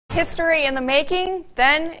History in the making,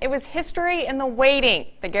 then it was history in the waiting.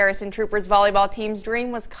 The Garrison Troopers volleyball team's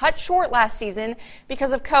dream was cut short last season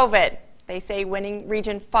because of COVID. They say winning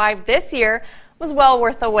Region 5 this year was well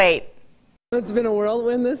worth the wait. It's been a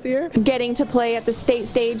whirlwind this year. Getting to play at the state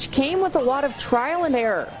stage came with a lot of trial and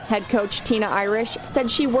error. Head coach Tina Irish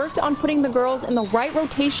said she worked on putting the girls in the right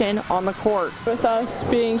rotation on the court. With us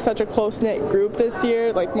being such a close-knit group this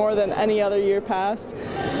year, like more than any other year past,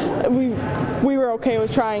 we were okay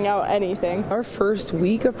with trying out anything. Our first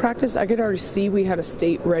week of practice, I could already see we had a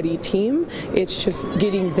state-ready team. It's just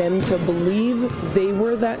getting them to believe they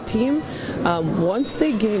were that team. Once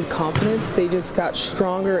they gained confidence, they just got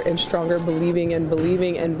stronger and stronger, believing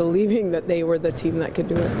that they were the team that could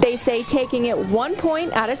do it. They say taking it 1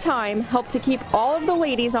 point at a time helped to keep all of the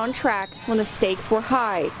ladies on track when the stakes were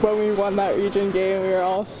high. When we won that region game, we were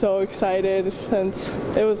all so excited since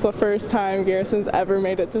it was the first time Garrison's ever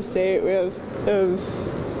made it to state.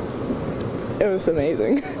 It was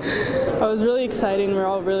amazing. It was really exciting. We were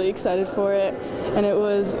all really excited for it, and it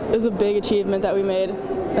was a big achievement that we made,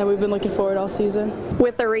 that we've been looking forward all season.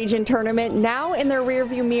 With the region tournament now in their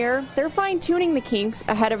rearview mirror, they're fine-tuning the kinks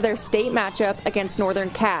ahead of their state matchup against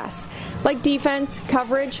Northern Cass, like defense,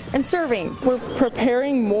 coverage, and serving. We're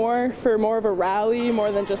preparing for more of a rally,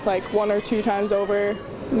 more than just like 1 or 2 times over.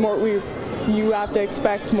 You have to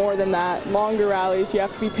expect more than that. Longer rallies, you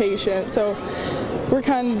have to be patient. So we're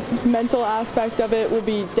kind of, mental aspect of it will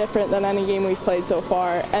be different than any game we've played so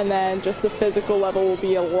far, and then just the physical level will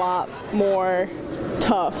be a lot more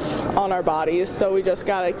tough on our bodies, so we just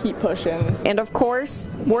gotta keep pushing. And of course,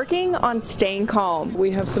 working on staying calm.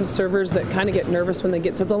 We have some servers that kind of get nervous when they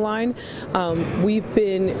get to the line. We've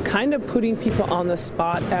been kind of putting people on the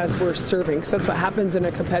spot as we're serving, because that's what happens in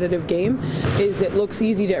a competitive game, is it looks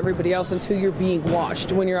easy to everybody else until you're being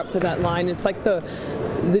watched. When you're up to that line, it's like the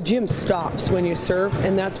gym stops when you serve,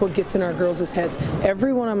 and that's what gets in our girls' heads.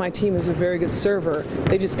 Everyone on my team is a very good server.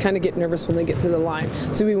 They just kind of get nervous when they get to the line.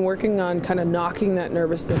 So we've been working on kind of knocking that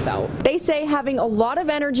nervousness out. They say having a lot of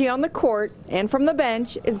energy on the court and from the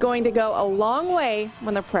bench is going to go a long way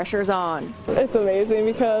when the pressure's on. It's amazing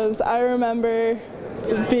because I remember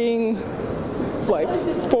being like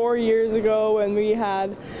 4 years ago when we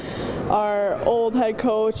had our old head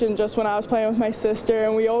coach, and just when I was playing with my sister,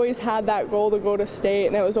 and we always had that goal to go to state,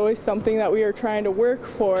 and it was always something that we were trying to work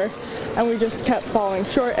for, and we just kept falling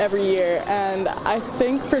short every year. And I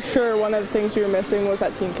think for sure one of the things we were missing was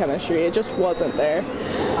that team chemistry. It just wasn't there.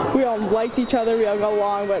 We all liked each other, we all got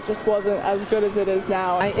along, but it just wasn't as good as it is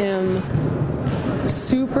now. I am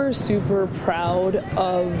super proud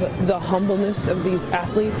of the humbleness of these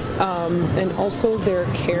athletes, and also their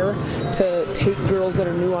care to take girls that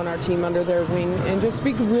are new on our team under their wing and just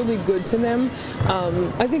be really good to them.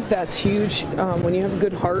 I think that's huge when you have a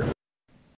good heart.